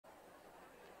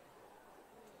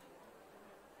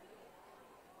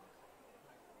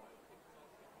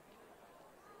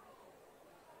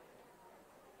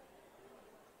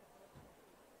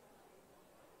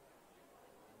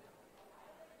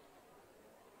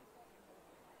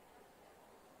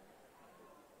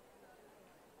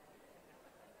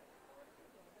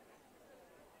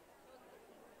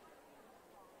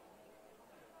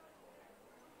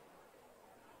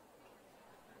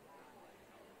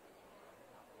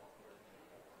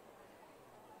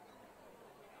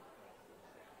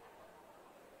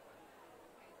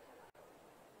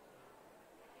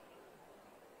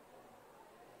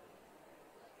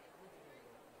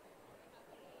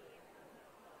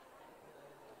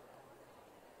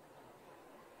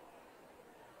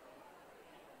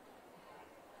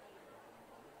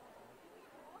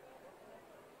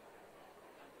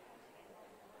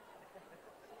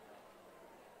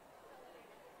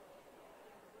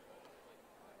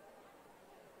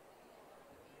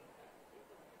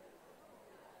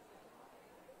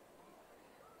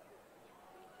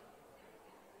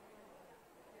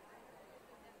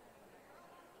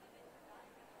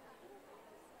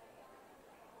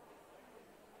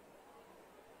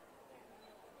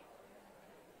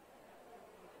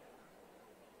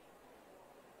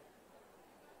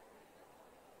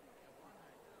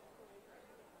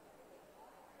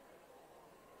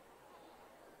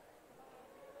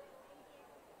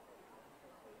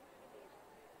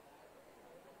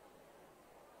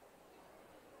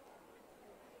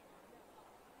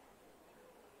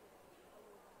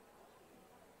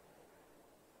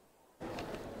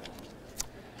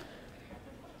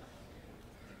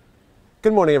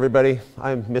Good morning, everybody.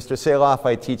 I'm Mr. Saloff.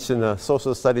 I teach in the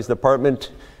Social Studies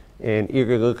Department and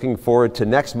eagerly looking forward to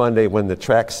next Monday when the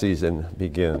track season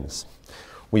begins.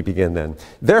 We begin then.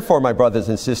 Therefore, my brothers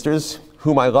and sisters,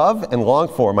 whom I love and long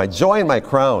for, my joy and my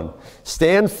crown,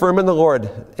 stand firm in the Lord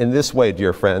in this way,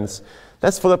 dear friends.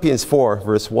 That's Philippians 4,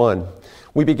 verse 1.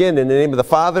 We begin in the name of the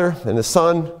Father, and the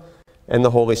Son, and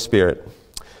the Holy Spirit.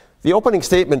 The opening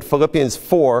statement, Philippians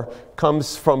 4,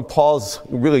 comes from Paul's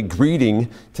really greeting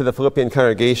to the Philippian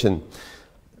congregation.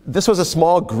 This was a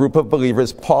small group of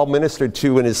believers Paul ministered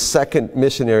to in his second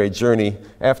missionary journey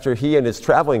after he and his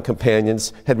traveling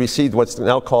companions had received what's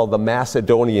now called the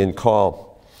Macedonian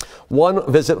call.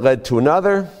 One visit led to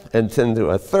another, and then to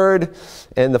a third,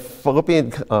 and the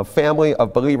Philippian family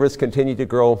of believers continued to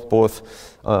grow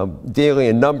both daily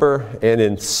in number and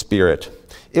in spirit.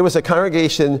 It was a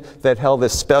congregation that held a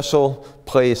special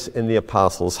place in the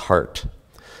apostles' heart.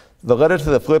 The letter to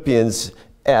the Philippians,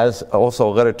 as also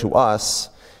a letter to us,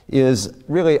 is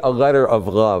really a letter of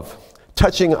love,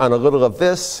 touching on a little of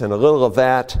this and a little of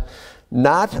that,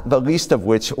 not the least of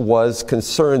which was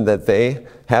concern that they,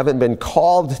 having been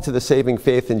called to the saving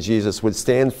faith in Jesus, would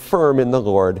stand firm in the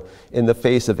Lord in the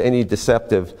face of any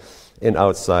deceptive and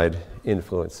outside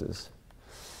influences.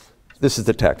 This is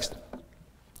the text.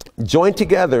 Join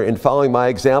together in following my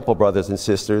example, brothers and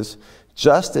sisters,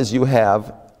 just as you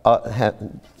have us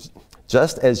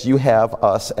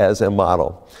as a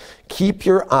model. Keep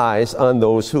your eyes on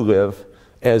those who live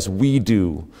as we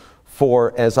do.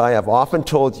 For as I have often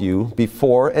told you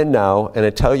before and now, and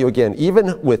I tell you again,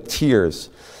 even with tears,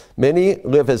 many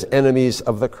live as enemies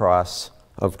of the cross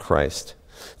of Christ.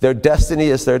 Their destiny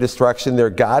is their destruction. Their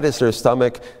God is their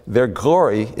stomach. Their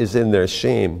glory is in their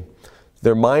shame.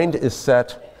 Their mind is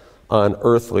set on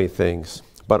earthly things,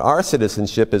 but our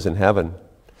citizenship is in heaven.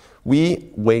 We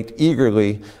wait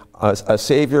eagerly a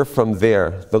Savior from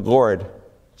there, the Lord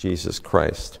Jesus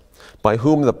Christ, by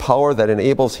whom the power that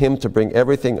enables him to bring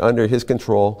everything under his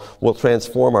control will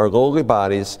transform our lowly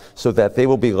bodies so that they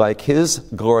will be like his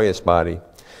glorious body.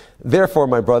 Therefore,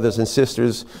 my brothers and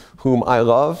sisters, whom I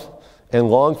love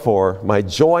and long for, my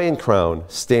joy and crown,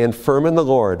 stand firm in the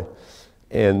Lord.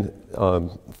 And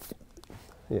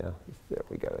there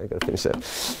we go. I got to finish that.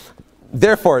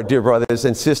 Therefore, dear brothers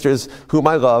and sisters, whom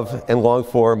I love and long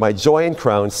for, my joy and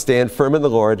crown, stand firm in the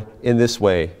Lord in this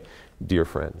way, dear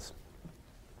friends.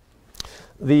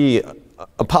 The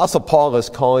Apostle Paul is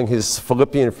calling his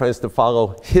Philippian friends to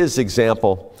follow his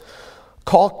example.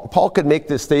 Paul could make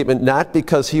this statement not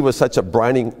because he was such a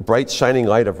bright, shining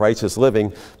light of righteous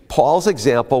living. Paul's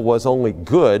example was only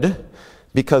good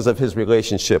because of his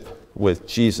relationship with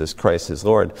Jesus Christ, his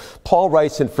Lord. Paul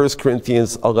writes in 1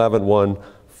 Corinthians 11:1,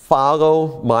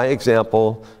 follow my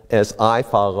example as I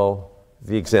follow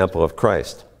the example of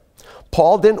Christ.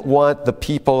 Paul didn't want the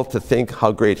people to think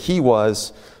how great he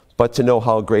was, but to know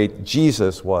how great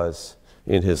Jesus was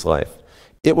in his life.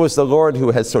 It was the Lord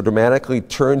who had so dramatically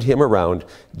turned him around,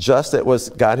 just as it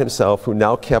was God himself who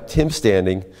now kept him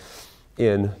standing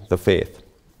in the faith.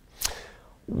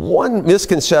 One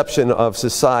misconception of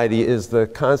society is the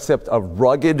concept of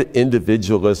rugged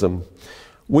individualism.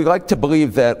 We like to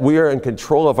believe that we are in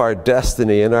control of our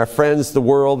destiny, and our friends, the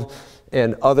world,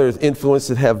 and other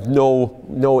influences have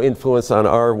no influence on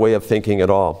our way of thinking at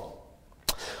all.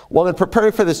 Well, in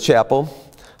preparing for this chapel,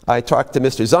 I talked to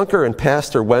Mr. Zunker and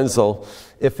Pastor Wenzel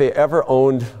if they ever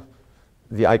owned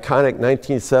the iconic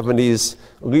 1970s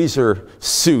leisure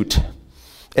suit.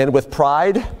 And with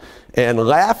pride and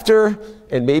laughter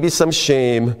and maybe some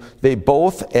shame, they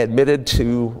both admitted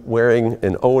to wearing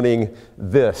and owning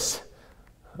this.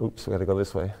 Oops, we gotta go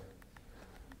this way.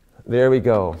 There we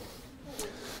go.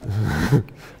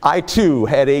 I too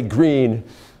had a green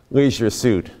leisure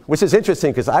suit, which is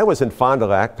interesting because I was in Fond du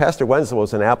Lac, Pastor Wenzel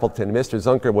was in Appleton, Mr.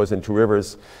 Zunker was in Two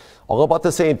Rivers, all about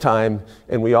the same time,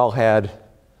 and we all had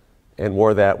and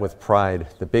wore that with pride.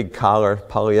 The big collar,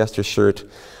 polyester shirt.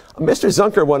 Mr.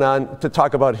 Zunker went on to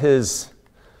talk about his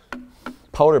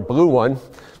powder blue one,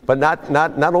 but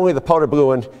not only the powder blue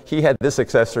one, he had this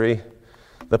accessory,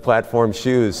 the platform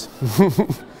shoes.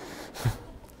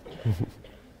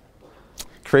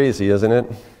 Crazy, isn't it?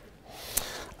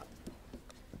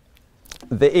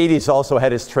 The 80s also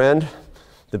had his trend,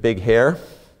 the big hair.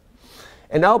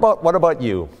 And now what about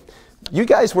you? You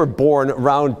guys were born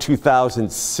around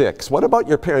 2006. What about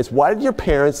your parents? Why did your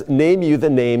parents name you the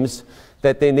names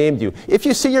that they named you? If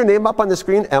you see your name up on the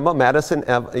screen, Emma, Madison,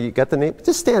 Emma, you got the name?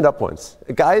 Just stand up once.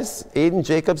 Guys, Aiden,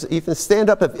 Jacobs, Ethan, stand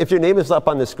up if your name is up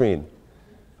on the screen.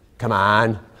 Come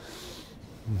on.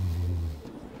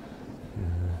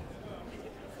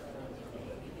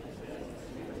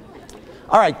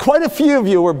 All right, quite a few of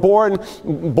you were born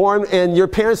and your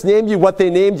parents named you what they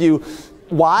named you.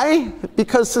 Why?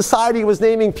 Because society was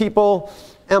naming people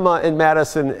Emma and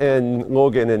Madison and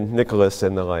Logan and Nicholas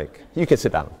and the like. You can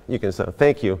sit down. You can sit down.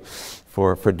 Thank you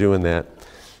for doing that.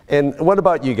 And what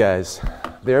about you guys?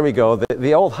 There we go,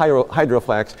 the old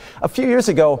hydroflax. A few years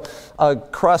ago, a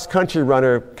cross-country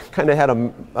runner kind of had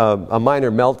a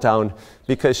minor meltdown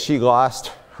because she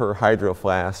lost her hydro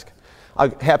flask. A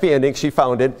happy ending, she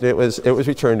found it. It was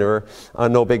returned to her,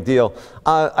 no big deal.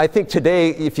 I think today,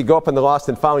 if you go up in the lost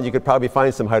and found, you could probably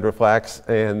find some hydro flax,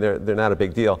 and they're not a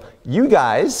big deal. You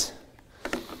guys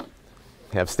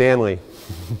have Stanley.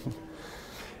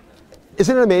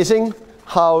 Isn't it amazing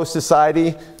how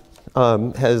society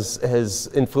has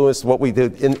influenced what we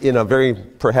did in a very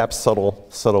perhaps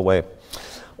subtle way?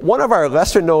 One of our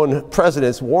lesser known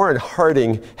presidents, Warren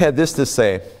Harding, had this to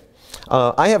say: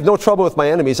 I have no trouble with my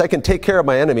enemies. I can take care of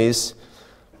my enemies.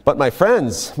 But my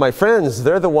friends,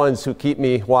 they're the ones who keep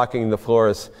me walking the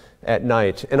floors at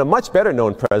night. And a much better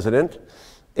known president,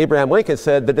 Abraham Lincoln,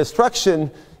 said,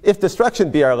 if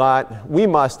destruction be our lot, we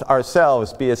must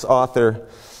ourselves be its author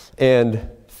and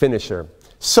finisher.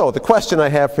 So the question I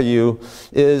have for you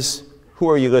is, who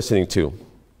are you listening to?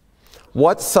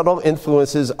 What subtle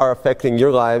influences are affecting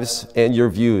your lives and your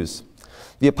views?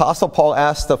 The Apostle Paul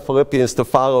asked the Philippians to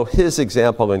follow his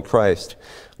example in Christ.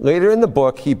 Later in the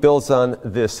book, he builds on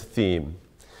this theme,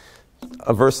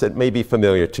 a verse that may be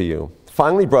familiar to you.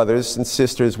 Finally, brothers and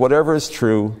sisters, whatever is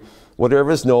true,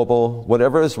 whatever is noble,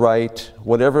 whatever is right,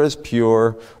 whatever is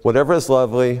pure, whatever is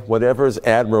lovely, whatever is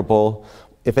admirable,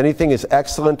 if anything is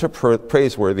excellent or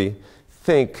praiseworthy,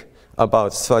 think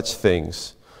about such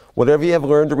things. Whatever you have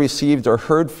learned or received or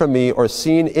heard from me or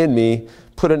seen in me,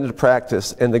 put it into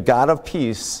practice, and the God of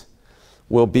peace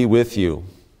will be with you.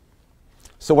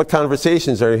 So what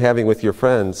conversations are you having with your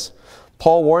friends?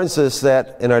 Paul warns us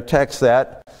that in our text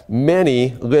that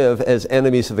many live as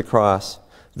enemies of the cross.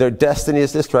 Their destiny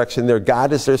is destruction, their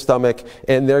God is their stomach,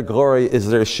 and their glory is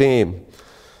their shame.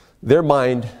 Their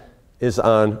mind is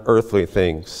on earthly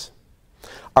things.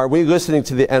 Are we listening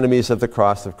to the enemies of the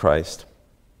cross of Christ?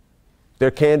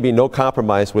 There can be no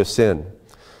compromise with sin.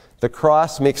 The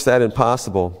cross makes that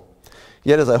impossible.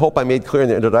 Yet, as I hope I made clear in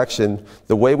the introduction,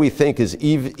 the way we think is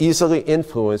easily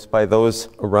influenced by those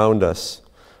around us.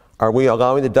 Are we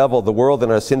allowing the devil, the world,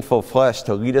 and our sinful flesh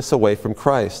to lead us away from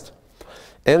Christ?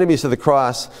 Enemies of the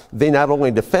cross, they not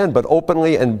only defend, but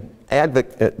openly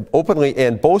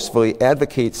and boastfully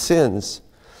advocate sins.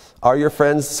 Are your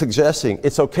friends suggesting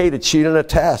it's okay to cheat on a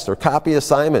test or copy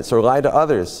assignments or lie to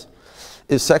others?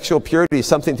 Is sexual purity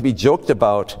something to be joked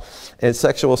about and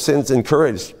sexual sins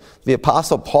encouraged? The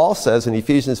Apostle Paul says in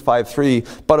Ephesians 5:3,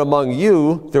 but among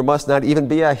you there must not even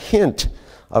be a hint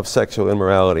of sexual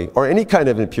immorality or any kind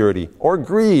of impurity or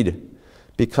greed,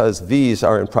 because these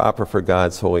are improper for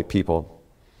God's holy people.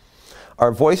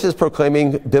 Are voices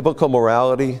proclaiming biblical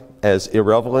morality as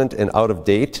irrelevant and out of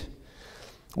date?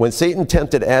 When Satan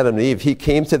tempted Adam and Eve, he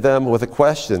came to them with a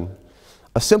question,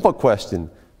 a simple question.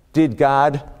 Did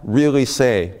God really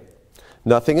say?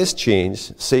 Nothing has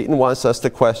changed. Satan wants us to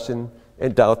question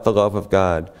and doubt the love of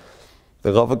God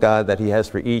that he has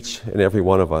for each and every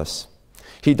one of us.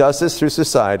 He does this through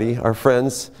society, our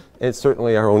friends, and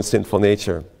certainly our own sinful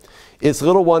nature. It's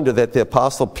little wonder that the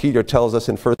Apostle Peter tells us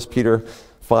in 1 Peter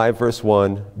 5, verse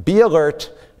 1, be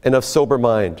alert and of sober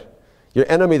mind. Your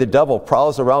enemy, the devil,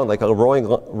 prowls around like a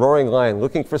roaring lion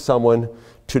looking for someone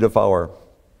to devour.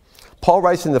 Paul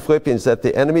writes in the Philippians that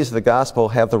the enemies of the gospel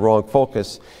have the wrong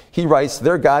focus. He writes,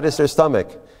 their God is their stomach,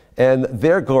 and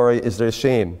their glory is their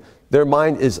shame. Their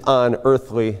mind is on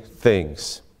earthly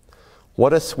things.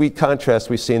 What a sweet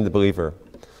contrast we see in the believer.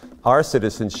 Our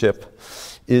citizenship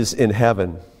is in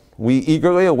heaven. We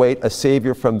eagerly await a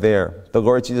Savior from there, the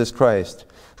Lord Jesus Christ,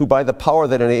 who by the power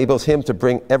that enables him to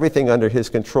bring everything under his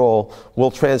control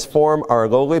will transform our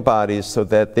lowly bodies so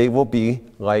that they will be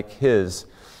like his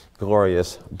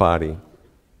glorious body.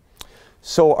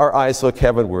 So our eyes look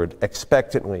heavenward,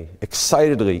 expectantly,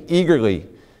 excitedly, eagerly,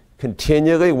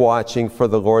 continually watching for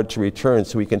the Lord to return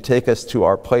so he can take us to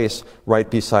our place right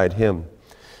beside him.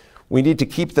 We need to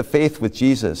keep the faith with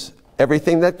Jesus.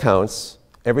 Everything that counts,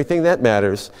 everything that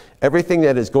matters, everything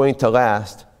that is going to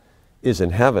last is in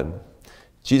heaven.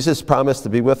 Jesus promised to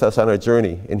be with us on our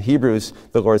journey. In Hebrews,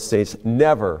 the Lord states,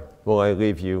 never will I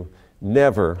leave you,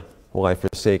 never will I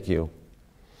forsake you.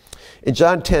 In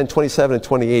John 10, 27 and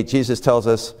 28, Jesus tells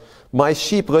us, my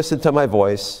sheep listen to my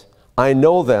voice. I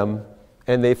know them,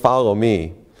 and they follow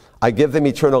me. I give them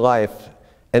eternal life,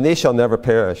 and they shall never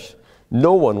perish.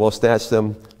 No one will snatch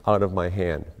them out of my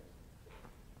hand.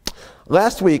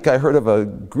 Last week, I heard of a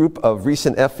group of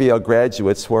recent FVL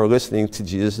graduates who are listening to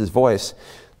Jesus' voice.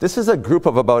 This is a group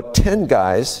of about 10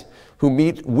 guys who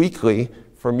meet weekly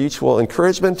for mutual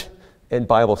encouragement and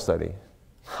Bible study.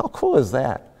 How cool is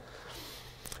that?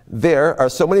 There are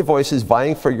so many voices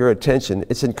vying for your attention.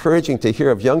 It's encouraging to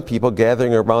hear of young people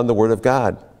gathering around the Word of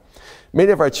God.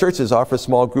 Many of our churches offer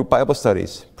small group Bible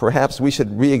studies. Perhaps we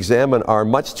should re-examine our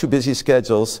much too busy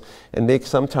schedules and make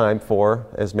some time for,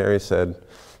 as Mary said,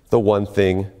 the one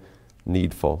thing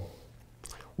needful.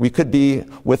 We could be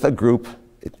with a group.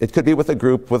 It could be with a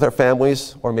group, with our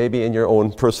families, or maybe in your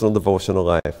own personal devotional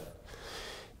life.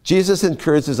 Jesus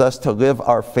encourages us to live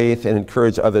our faith and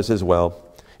encourage others as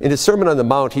well. In his Sermon on the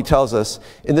Mount, he tells us,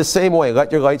 in the same way,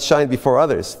 let your light shine before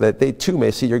others, that they too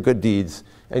may see your good deeds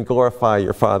and glorify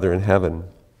your Father in heaven.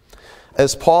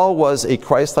 As Paul was a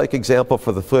Christ-like example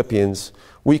for the Philippians,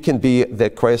 we can be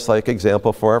that Christ-like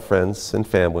example for our friends and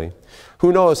family.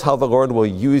 Who knows how the Lord will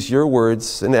use your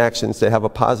words and actions to have a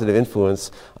positive influence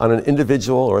on an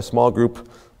individual or a small group,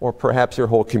 or perhaps your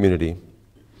whole community.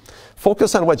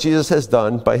 Focus on what Jesus has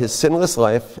done by his sinless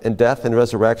life and death and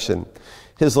resurrection.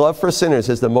 His love for sinners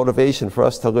is the motivation for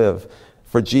us to live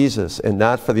for Jesus and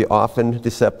not for the often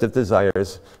deceptive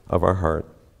desires of our heart.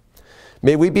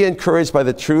 May we be encouraged by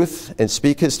the truth and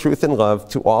speak his truth in love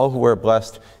to all who are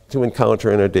blessed to encounter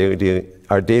in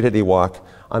our day-to-day walk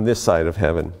on this side of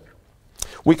heaven.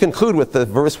 We conclude with the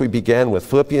verse we began with,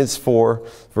 Philippians 4,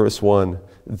 verse 1.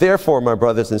 Therefore, my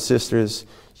brothers and sisters,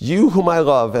 you whom I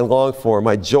love and long for,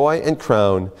 my joy and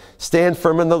crown, stand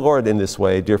firm in the Lord in this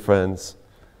way, dear friends.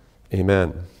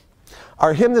 Amen.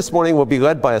 Our hymn this morning will be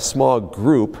led by a small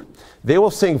group. They will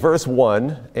sing verse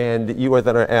 1, and you are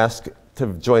then asked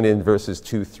to join in verses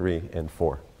 2, 3, and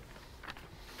 4.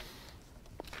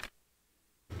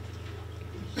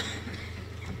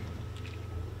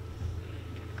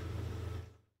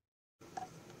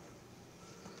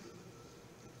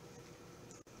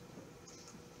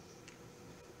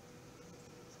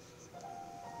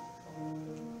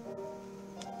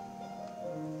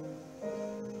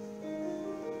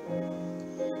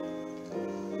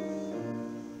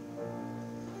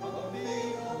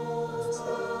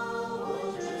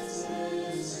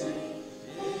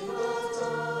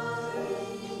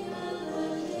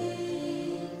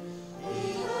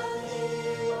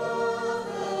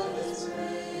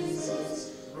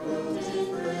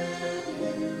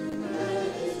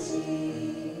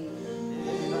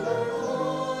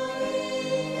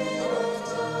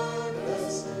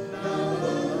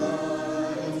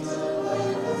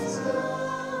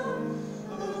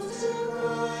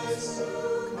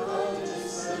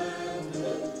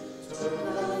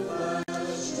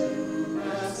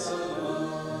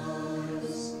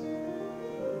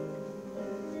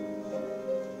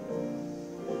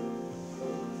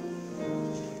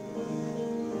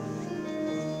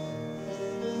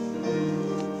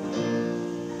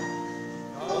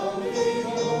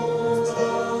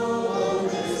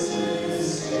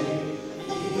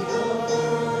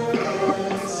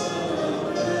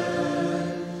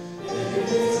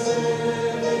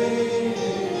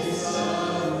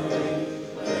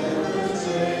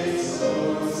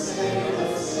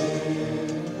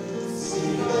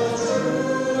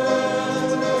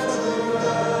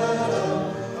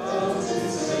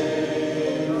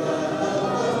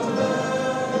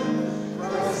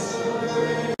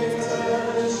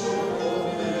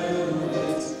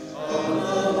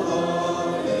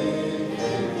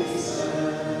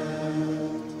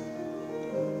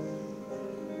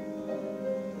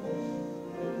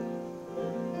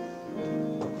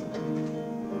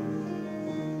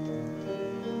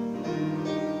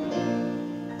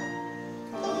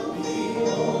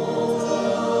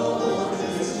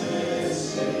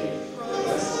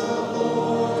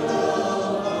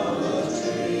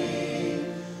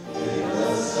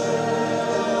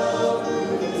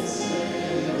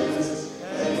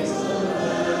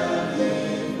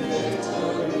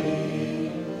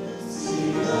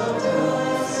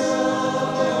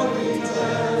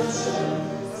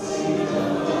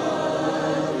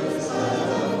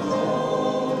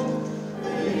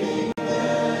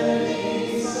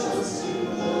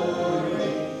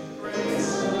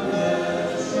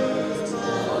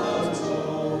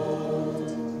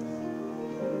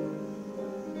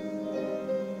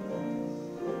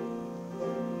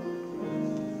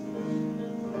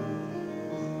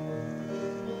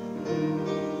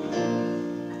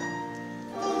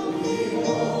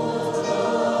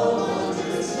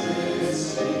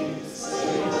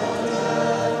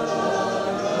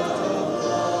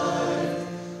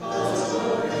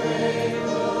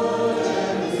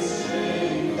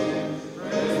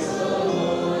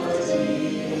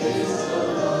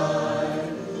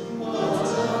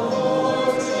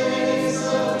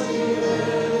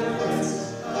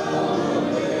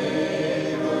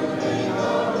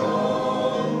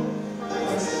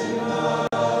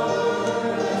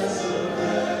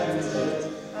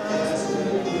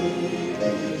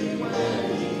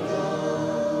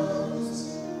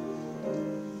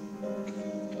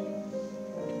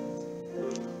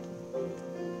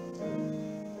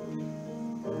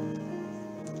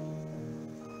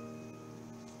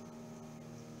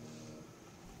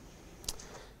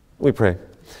 We pray.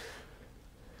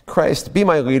 Christ, be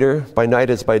my leader by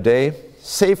night as by day,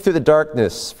 safe through the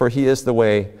darkness, for he is the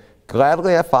way.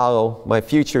 Gladly I follow, my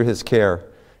future his care.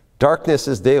 Darkness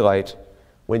is daylight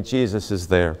when Jesus is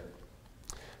there.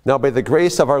 Now by the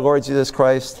grace of our Lord Jesus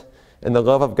Christ, and the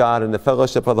love of God, and the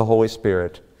fellowship of the Holy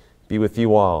Spirit, be with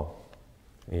you all.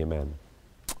 Amen.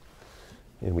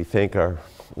 And we thank our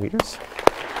leaders.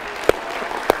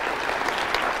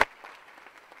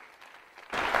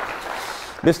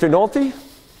 Mr. Nolte?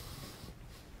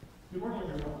 Good morning,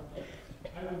 everyone.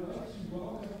 I would like to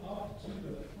welcome up to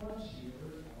the front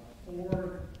here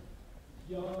four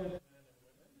young men and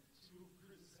women to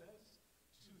present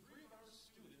to three of our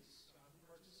students who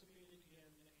participated in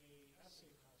a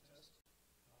essay contest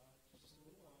just a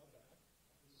little while back.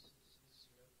 This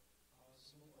year,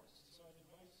 some awards. So I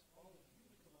invite all of you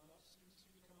to come on up, students,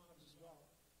 you to come on up as well.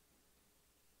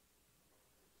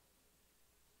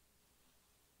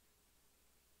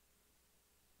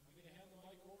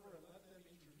 Over and let them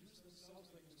introduce themselves,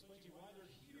 they can explain to you why they're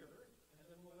here, and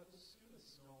then we'll let the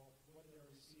students know what they're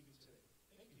receiving today.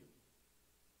 Thank you.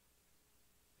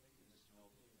 Thank you, Mr.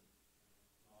 Nolte, and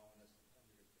all of us to come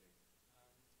here today.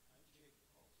 I'm Jake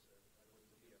Officer. I work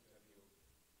for VFW,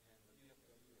 and the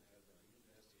VFW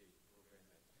has a youth essay program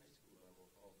at the high school level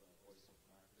called the Voice of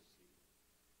Democracy.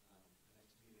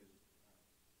 Next to me is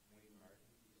Wayne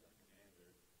Martin, he's our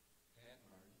commander. Pat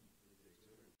Martin is the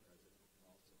auxiliary president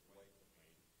and also the wife of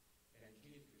Wayne. And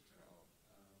Kate Cottrell,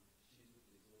 she's with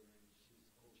the Lutheran, she's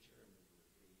co-chairman with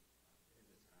me in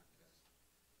this contest.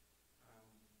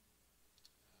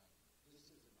 This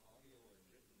is an audio and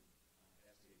written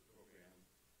essay program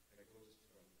that goes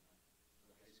from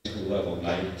the high school level,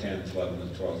 9th, 10th, 11th,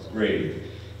 and 12th grade.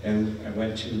 And I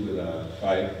went to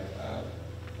 5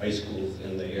 high schools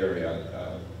in the area,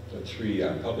 the 3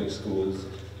 public schools,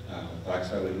 Fox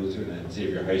Valley Lutheran and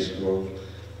Xavier High School.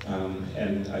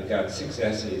 And I got 6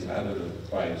 essays out of the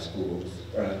 5 schools,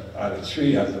 out of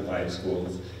 3 out of the 5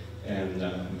 schools, and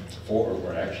 4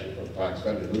 were actually from Fox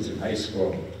Valley Lutheran High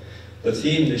School. The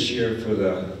theme this year for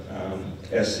the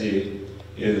essay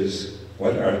is,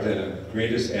 what are the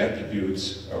greatest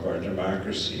attributes of our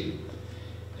democracy?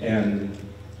 And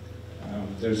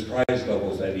there's prize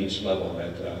levels at each level,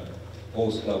 at the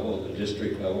post level, the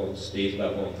district level, state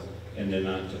level, and then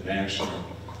on to national.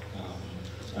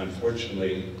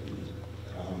 Unfortunately,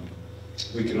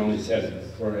 we can only send,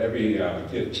 for every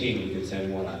 15, we can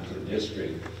send one on to the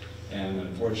district. And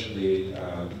unfortunately,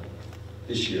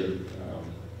 this year,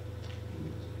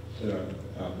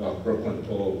 Brooklyn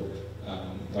Poe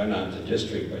went on to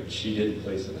district, but she didn't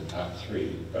place in the top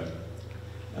 3. But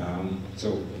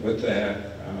so with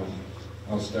that,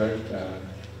 I'll start.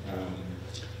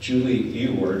 Julie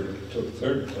Ewart took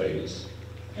 3rd place,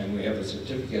 and we have a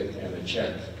certificate and a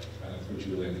check for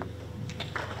Julie.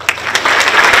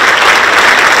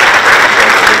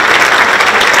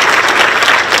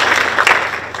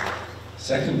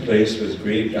 Second place was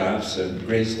Grace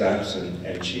Dobson,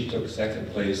 and she took 2nd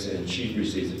place, and she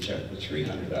received a check for $300.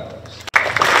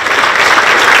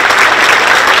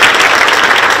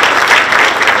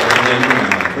 And then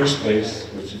 1st place,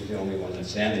 which is the only one that's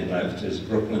standing left, is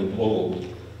Brooklyn Poe,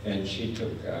 and she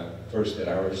took 1st at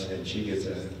ours, and she gets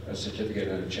a certificate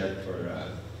and a check for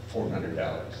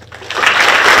 $400.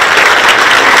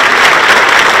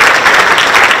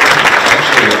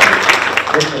 Actually,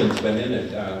 Brooklyn's been in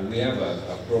it. We have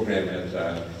a program at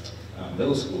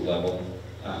middle school level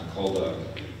called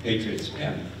Patriots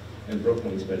Pen, and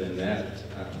Brooklyn's been in that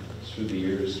through the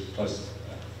years, plus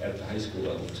at the high school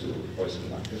level too, Voice of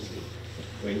Democracy.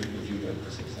 Wayne, would you like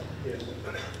to say something? Yes.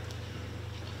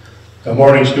 Good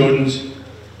morning, students.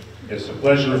 It's a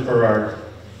pleasure for our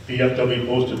VFW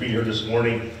post to be here this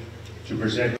morning to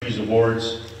present these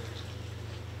awards.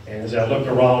 And as I look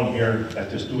around here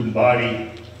at the student body,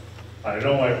 I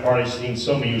know I've probably seen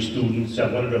some of you students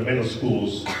at one of the middle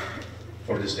schools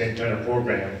for the same kind of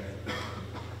program.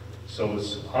 So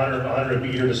it's an honor to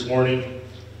be here this morning.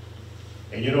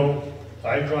 And you know,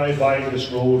 I drive by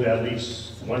this road at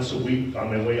least once a week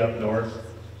on my way up north.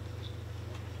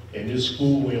 And this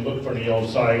school, when you look from the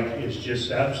outside, is just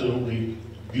absolutely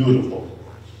beautiful.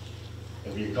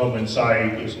 And when you come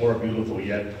inside, it's more beautiful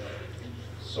yet.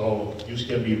 So you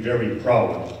can be very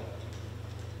proud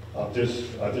of this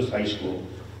high school.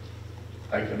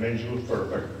 I commend you for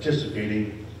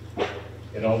participating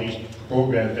in all these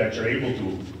programs that you're able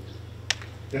to.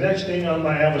 The next thing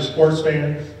I have a sports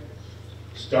fan,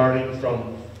 starting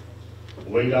from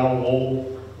way down low,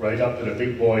 right up to the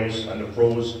big boys and the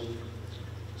pros.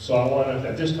 So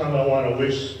at this time I want to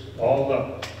wish all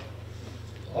the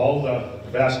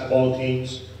basketball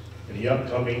teams in the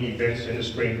upcoming events in the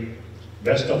spring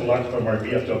Best of luck from our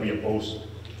VFW post.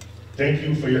 Thank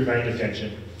you for your kind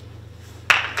attention.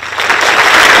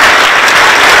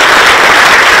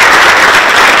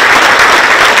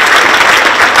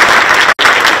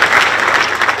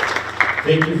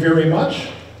 Thank you very much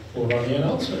for the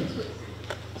announcement.